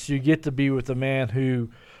Jesus. You get to be with the man who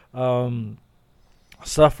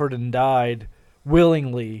suffered and died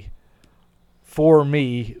willingly for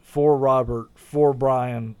me, for Robert, for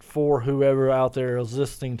Brian, for whoever out there is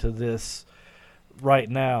listening to this right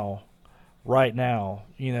now,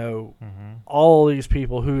 all these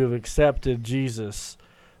people who have accepted Jesus,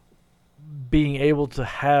 being able to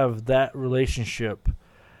have that relationship,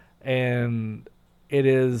 and it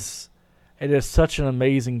is such an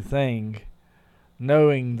amazing thing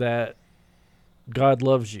knowing that God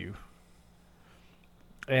loves you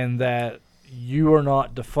and that you are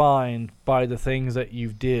not defined by the things that you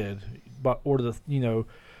did,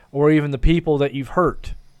 or even the people that you've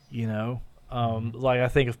hurt, Like I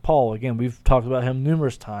think of Paul, again, we've talked about him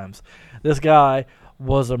numerous times. This guy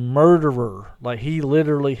was a murderer. Like, he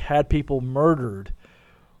literally had people murdered.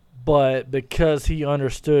 But because he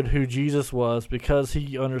understood who Jesus was, because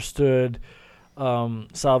he understood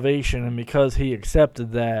salvation, and because he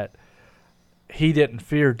accepted that, he didn't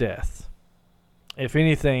fear death. If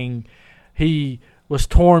anything, he was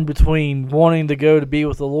torn between wanting to go to be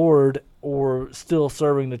with the Lord or still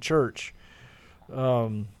serving the church.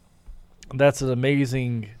 That's an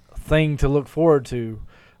amazing thing to look forward to.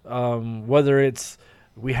 Whether it's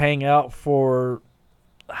we hang out for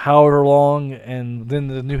however long and then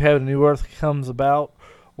the new heaven and new earth comes about,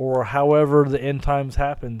 or however the end times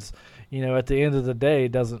happens, at the end of the day,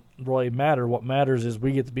 it doesn't really matter. What matters is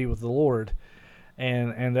we get to be with the Lord,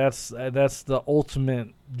 and that's the ultimate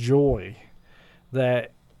joy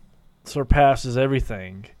that surpasses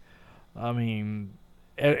everything. I mean,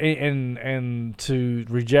 and to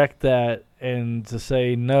reject that and to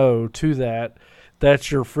say no to that,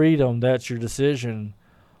 that's your freedom, that's your decision,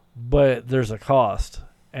 but there's a cost,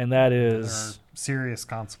 and that is there are serious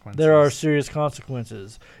consequences. There are serious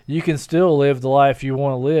consequences. You can still live the life you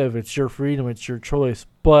want to live. It's your freedom, it's your choice,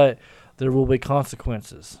 but there will be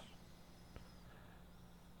consequences.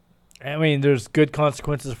 I mean, there's good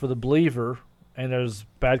consequences for the believer, and there's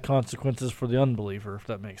bad consequences for the unbeliever, if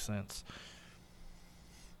that makes sense.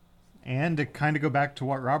 And to kind of go back to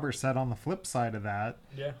what Robert said on the flip side of that,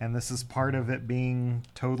 and this is part of it being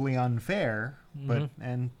totally unfair, but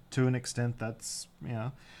and to an extent that's,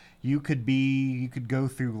 you could go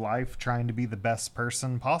through life trying to be the best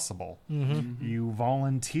person possible. You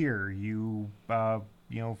volunteer, you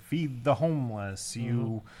feed the homeless,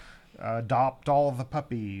 you adopt all the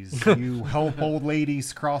puppies, you help old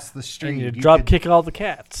ladies cross the street, and you kick all the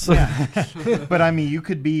cats. But I mean, you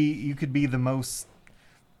could be the most,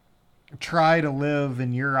 try to live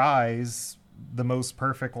in your eyes the most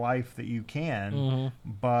perfect life that you can,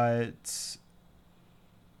 but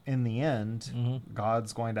in the end,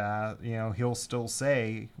 God's going to, he'll still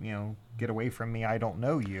say, get away from me, I don't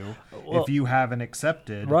know you, if you haven't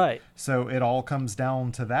accepted. Right. So it all comes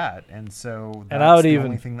down to that, and so that's the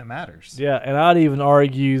only thing that matters. Yeah, and I'd even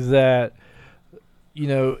argue that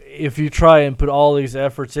if you try and put all these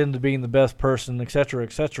efforts into being the best person, et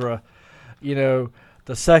cetera,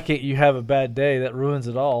 the second you have a bad day, that ruins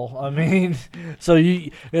it all. I mean, so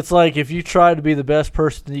it's like if you try to be the best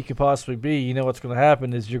person that you could possibly be, what's going to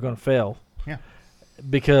happen is you're going to fail. Yeah.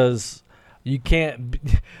 Because you can't.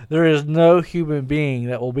 There is no human being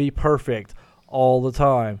that will be perfect all the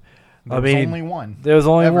time. There's only one. There's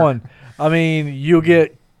only Ever. one. I mean, you'll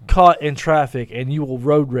get caught in traffic and you will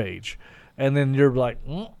road rage, and then you're like,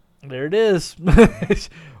 there it is,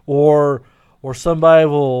 or somebody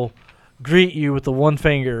will greet you with the one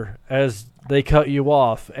finger as they cut you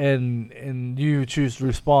off, and you choose to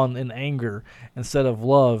respond in anger instead of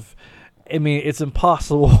love. I mean, it's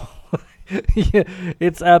impossible. Yeah,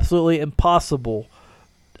 it's absolutely impossible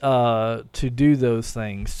to do those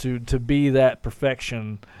things, to be that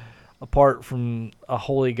perfection apart from a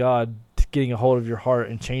holy God getting a hold of your heart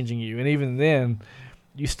and changing you. And even then,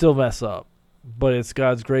 you still mess up. But it's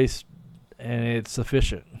God's grace, and it's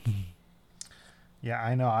sufficient. Yeah,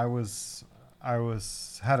 I know. I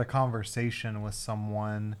had a conversation with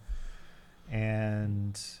someone,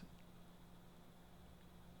 and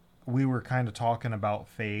we were kind of talking about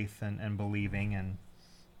faith and believing, and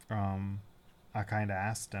I kind of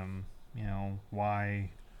asked him, why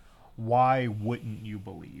wouldn't you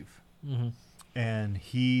believe? Mm-hmm. And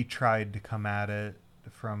he tried to come at it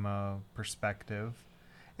from a perspective,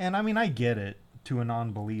 and I mean, I get it. To a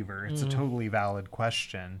non-believer, it's a totally valid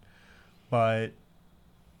question, but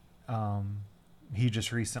he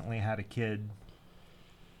just recently had a kid,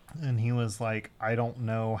 and he was like, I don't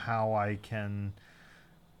know how I can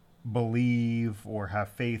believe or have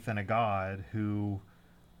faith in a God who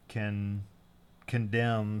can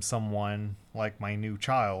condemn someone like my new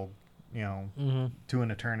child, to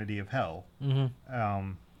an eternity of hell.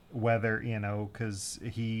 Mm-hmm. Whether, because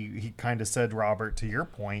he kind of said, Robert, to your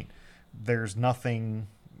point, there's nothing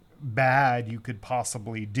bad you could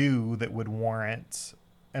possibly do that would warrant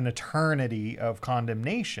an eternity of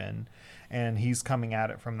condemnation. And he's coming at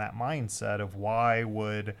it from that mindset of, why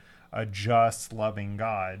would a just, loving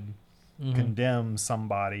God condemn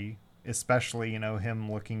somebody, especially,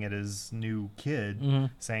 him looking at his new kid,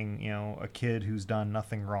 saying, a kid who's done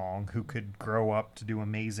nothing wrong, who could grow up to do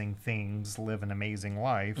amazing things, live an amazing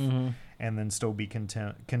life, and then still be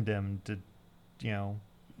condemned to,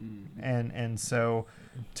 and so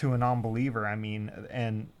to a non-believer,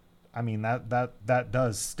 that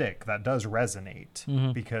does stick, that does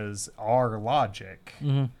resonate, because our logic,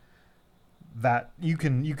 that you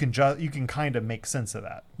can kind of make sense of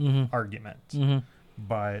that argument,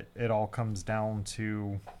 but it all comes down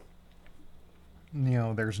to,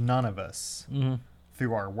 there's none of us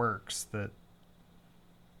through our works that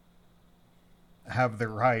have the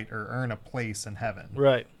right or earn a place in heaven,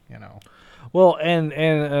 right? Well, and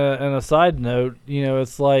a side note,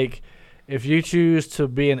 it's like, if you choose to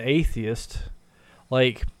be an atheist,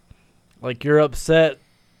 like you're upset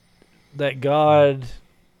that God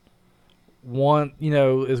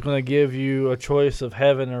is going to give you a choice of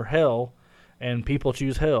heaven or hell, and people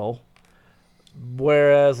choose hell.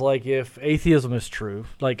 Whereas, like, if atheism is true,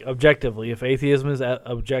 like objectively, if atheism is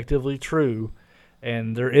objectively true,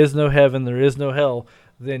 and there is no heaven, there is no hell,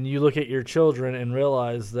 then you look at your children and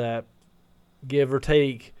realize that, give or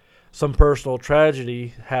take some personal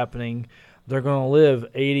tragedy happening, they're going to live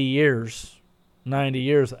 80 years, 90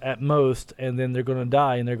 years at most, and then they're going to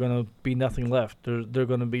die, and they're going to be nothing left. There's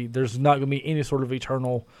not going to be any sort of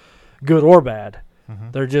eternal good or bad.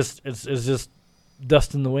 They're just, it's just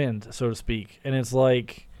dust in the wind, so to speak. And it's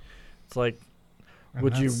like, and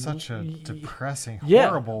would that's you? Such a depressing, yeah,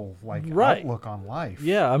 horrible, outlook on life.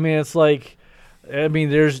 Yeah, I mean, it's like,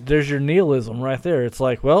 there's your nihilism right there. It's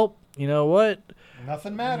like, well, you know what?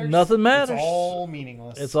 Nothing matters. Nothing matters. It's all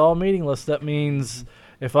meaningless. It's all meaningless. That means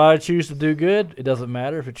if I choose to do good, it doesn't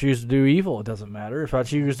matter. If I choose to do evil, it doesn't matter. If I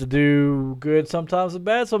choose to do good sometimes and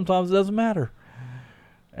bad, sometimes it doesn't matter.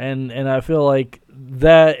 And I feel like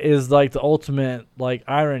that is like the ultimate like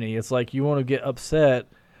irony. It's like you want to get upset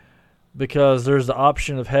because there's the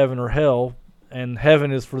option of heaven or hell, and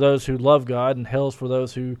heaven is for those who love God, and hell is for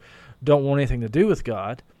those who don't want anything to do with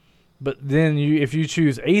God. But then if you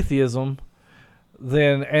choose atheism,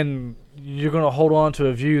 and you're going to hold on to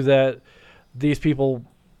a view that these people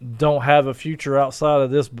don't have a future outside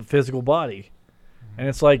of this physical body. And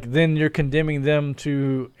it's like, then you're condemning them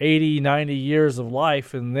to 80, 90 years of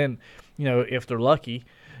life, and then, if they're lucky,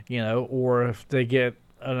 or if they get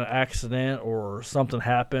an accident or something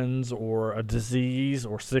happens or a disease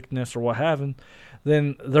or sickness or what have you,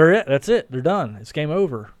 then that's it. They're done. It's game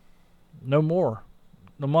over. No more.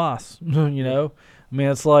 No mas. I mean,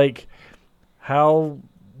 it's like, how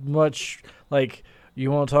much, like,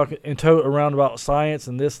 you want to talk and tote around about science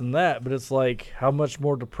and this and that, but it's like, how much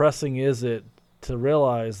more depressing is it to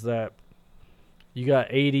realize that you got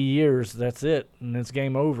 80 years, that's it, and it's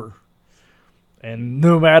game over. And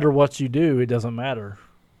no matter what you do, it doesn't matter.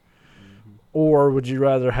 Mm-hmm. Or would you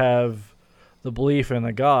rather have the belief in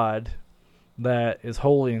a God that is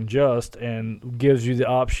holy and just and gives you the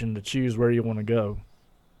option to choose where you want to go?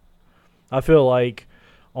 I feel like,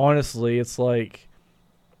 honestly, it's like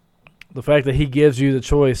the fact that he gives you the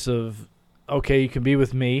choice of, okay, you can be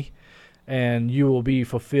with me and you will be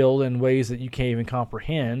fulfilled in ways that you can't even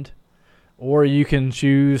comprehend, or you can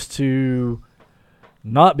choose to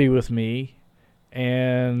not be with me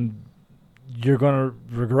and you're going to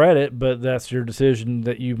regret it, but that's your decision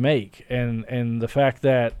that you make. And the fact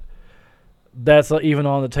that that's even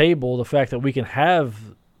on the table, the fact that we can have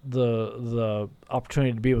the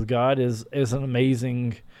opportunity to be with God is an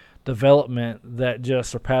amazing development that just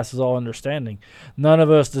surpasses all understanding. None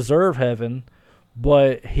of us deserve heaven,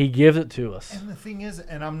 but he gives it to us. And the thing is,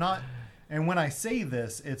 and when I say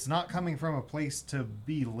this, it's not coming from a place to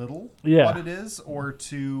belittle what it is or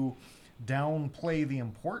to downplay the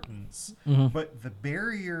importance, but the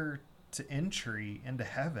barrier to entry into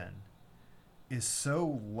heaven is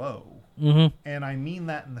so low. And I mean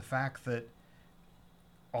that in the fact that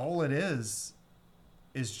all it is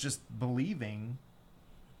just believing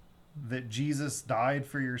that Jesus died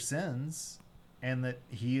for your sins and that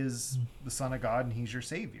he is the Son of God and he's your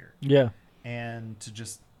Savior. Yeah. And to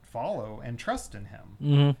just follow and trust in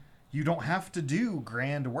him. You don't have to do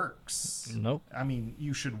grand works. Nope. I mean,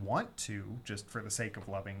 you should want to just for the sake of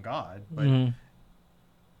loving God, but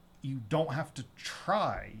you don't have to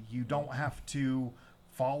try. You don't have to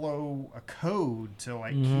follow a code to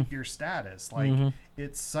like keep your status. Like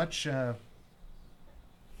it's such a,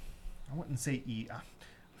 I wouldn't say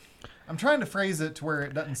I'm trying to phrase it to where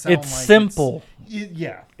it doesn't sound it's like simple.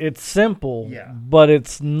 Yeah. It's simple. Yeah. But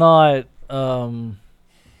it's not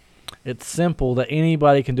it's simple that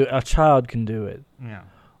anybody can do it. A child can do it. Yeah.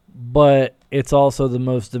 But it's also the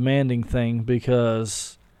most demanding thing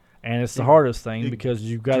because, and it's the hardest thing because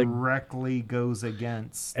you've got to directly goes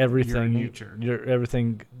against everything. Your nature.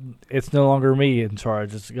 Everything. It's no longer me in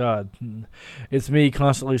charge. It's God. It's me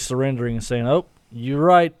constantly surrendering and saying, "Oh, you're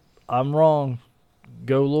right. I'm wrong.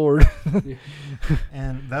 Go, Lord."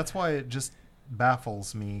 And that's why it just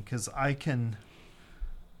baffles me because I can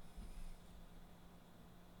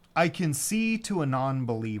see to a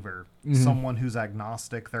non-believer, someone who's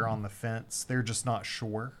agnostic, they're on the fence, they're just not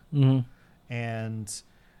sure. And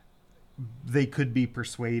they could be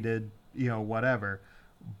persuaded, whatever.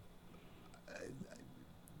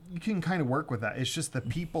 You can kind of work with that. It's just the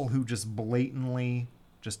people who just blatantly,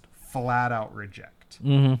 just flat out reject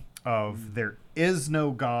of there is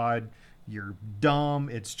no God, you're dumb,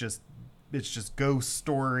 it's just ghost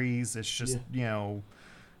stories, it's just,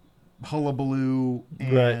 hullabaloo,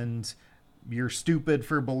 and you're stupid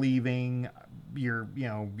for believing, you're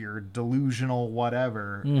delusional,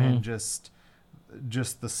 whatever, and just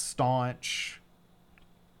the staunch,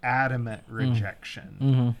 adamant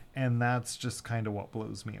rejection, and that's just kind of what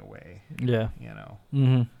blows me away. Yeah. I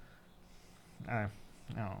don't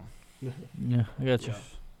know. Yeah, I got you.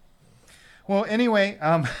 Well, anyway,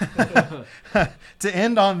 to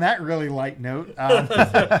end on that really light note,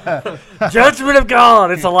 Judgment of God.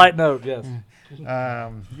 It's a light note, yes.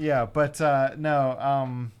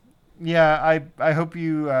 I hope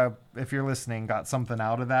you, if you're listening, got something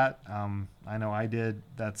out of that. I know I did.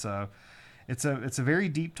 It's a very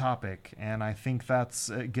deep topic, and I think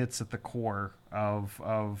it gets at the core of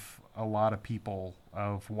a lot of people,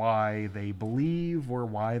 of why they believe or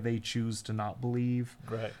why they choose to not believe.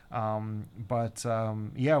 Right.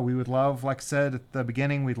 We would love, like I said at the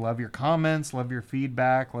beginning, we'd love your comments, love your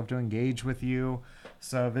feedback, love to engage with you.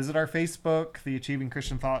 So visit our Facebook, the Achieving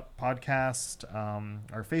Christian Thought Podcast,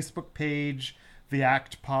 our Facebook page,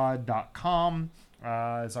 theactpod.com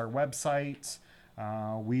is our website.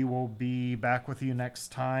 We will be back with you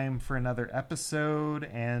next time for another episode,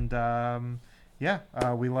 and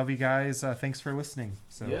we love you guys. Thanks for listening.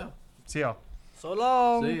 So, see y'all. So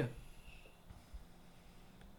long. See ya.